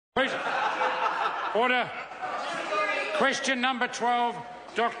Please. Order. Question number 12,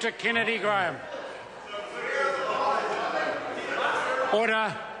 Dr. Kennedy Graham.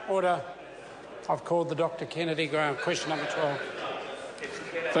 Order. Order. I've called the Dr. Kennedy Graham. Question number 12.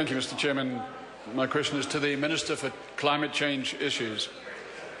 Thank you, Mr. Chairman. My question is to the Minister for Climate Change Issues.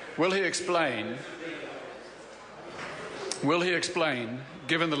 Will he explain,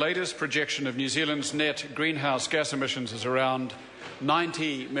 given the latest projection of New Zealand's net greenhouse gas emissions is around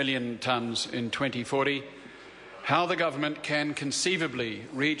 90 million tonnes in 2040, how the government can conceivably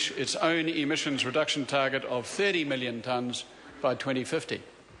reach its own emissions reduction target of 30 million tonnes by 2050?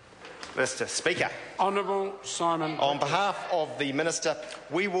 Mr. Speaker. Honourable Simon. On behalf of the Minister,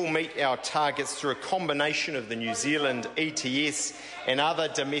 we will meet our targets through a combination of the New Zealand ETS and other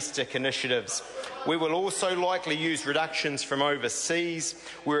domestic initiatives. We will also likely use reductions from overseas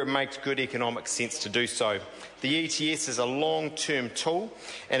where it makes good economic sense to do so. The ETS is a long-term tool,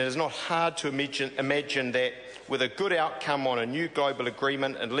 and it is not hard to imagine that with a good outcome on a new global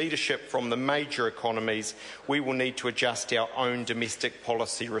agreement and leadership from the major economies, we will need to adjust our own domestic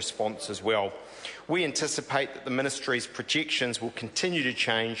policy response as well. We anticipate that the Ministry's projections will continue to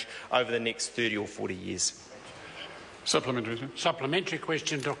change over the next 30 or 40 years. Supplementary. Supplementary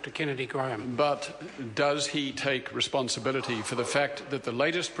question, Dr. Kennedy Graham. But does he take responsibility for the fact that the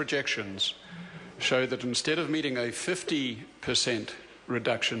latest projections show that instead of meeting a 50%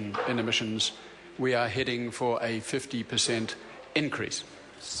 reduction in emissions, we are heading for a 50% increase?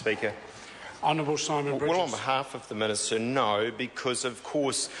 Speaker. Honourable Simon Bridges. Well, on behalf of the Minister, no, because of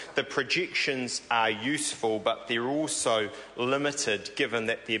course the projections are useful, but they're also limited given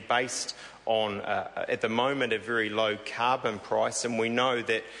that they're based on, at the moment, a very low carbon price, and we know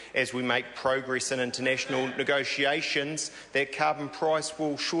that as we make progress in international negotiations, that carbon price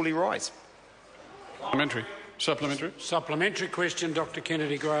will surely rise. Supplementary. Supplementary question, Dr.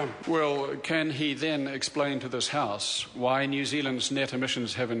 Kennedy Graham. Well, can he then explain to this House why New Zealand's net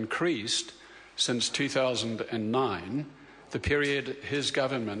emissions have increased since 2009, the period his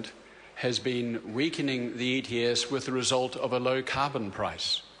government has been weakening the ETS with the result of a low carbon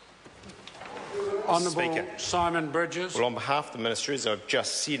price? Honourable Speaker. Simon Bridges. Well, on behalf of the Minister, as I've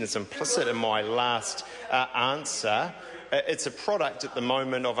just said, and it's implicit in my last answer, it's a product at the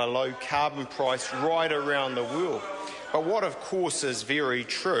moment of a low carbon price right around the world. But what, of course, is very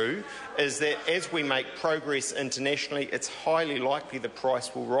true is that as we make progress internationally, it's highly likely the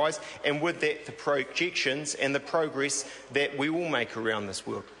price will rise, and with that, the projections and the progress that we will make around this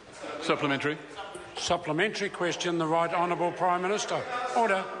world. Supplementary. Supplementary question, the Right Honourable Prime Minister.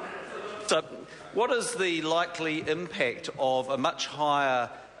 Order. So, what is the likely impact of a much higher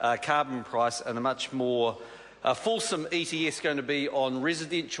carbon price and a much more fulsome ETS going to be on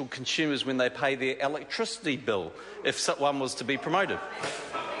residential consumers when they pay their electricity bill if one was to be promoted?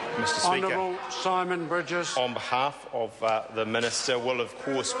 Mr. Speaker. Honourable Simon Bridges. On behalf of the Minister, well, of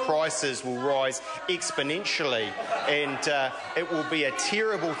course, prices will rise exponentially, and it will be a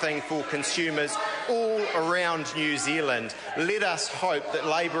terrible thing for consumers all around New Zealand. Let us hope that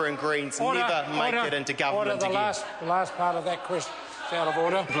Labor and Greens never make it into government again. The last part of that question is out of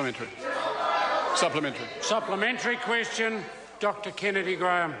order. Supplementary. Supplementary question, Dr. Kennedy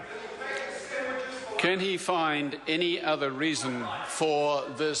Graham. Can he find any other reason for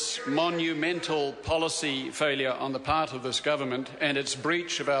this monumental policy failure on the part of this government and its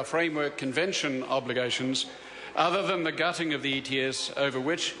breach of our Framework Convention obligations other than the gutting of the ETS over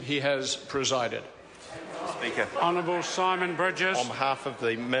which he has presided? Speaker. Honourable Simon Bridges. On behalf of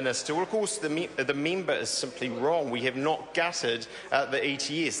the Minister, well, of course, the member is simply wrong. We have not gutted the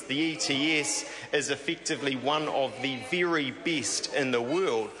ETS. The ETS is effectively one of the very best in the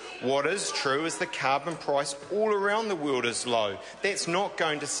world. What is true is the carbon price all around the world is low. That's not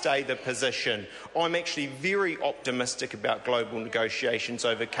going to stay the position. I'm actually very optimistic about global negotiations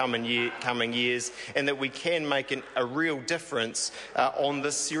over coming years, and that we can make a real difference on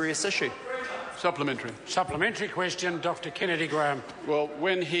this serious issue. Supplementary. Supplementary question, Dr. Kennedy Graham. Well,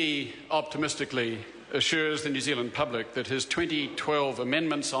 when he optimistically assures the New Zealand public that his 2012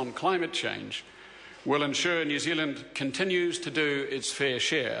 amendments on climate change will ensure New Zealand continues to do its fair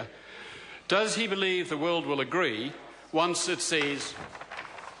share, does he believe the world will agree once it sees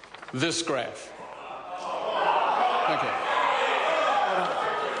this graph? Thank you.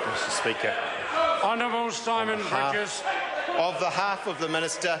 Mr. Speaker. Honourable Simon Bridges. On behalf of the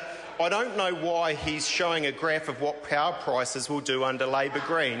Minister, I don't know why he's showing a graph of what power prices will do under Labor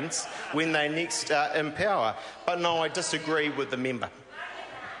Greens when they're next in power. But no, I disagree with the member.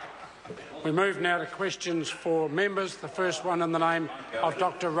 We move now to questions for members. The first one in the name of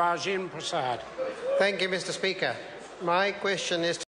Dr. Rajen Prasad. Thank you, Mr. Speaker. My question is